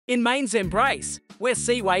In Maine's embrace, where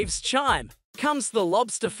sea waves chime, comes the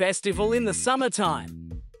Lobster Festival in the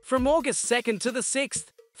summertime. From August 2nd to the 6th,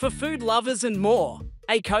 for food lovers and more,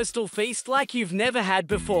 a coastal feast like you've never had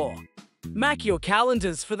before. Mark your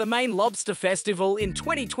calendars for the Maine Lobster Festival in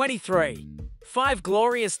 2023. 5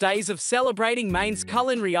 glorious days of celebrating Maine's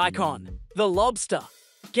culinary icon, the lobster.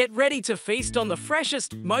 Get ready to feast on the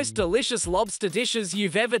freshest, most delicious lobster dishes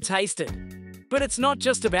you've ever tasted. But it's not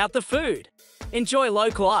just about the food. Enjoy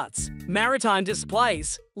local arts, maritime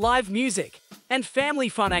displays, live music, and family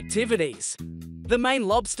fun activities. The Maine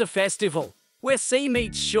Lobster Festival, where sea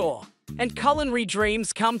meets shore, and culinary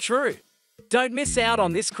dreams come true. Don't miss out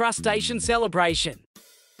on this crustacean celebration.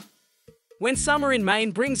 When summer in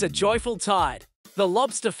Maine brings a joyful tide, the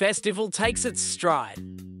Lobster Festival takes its stride.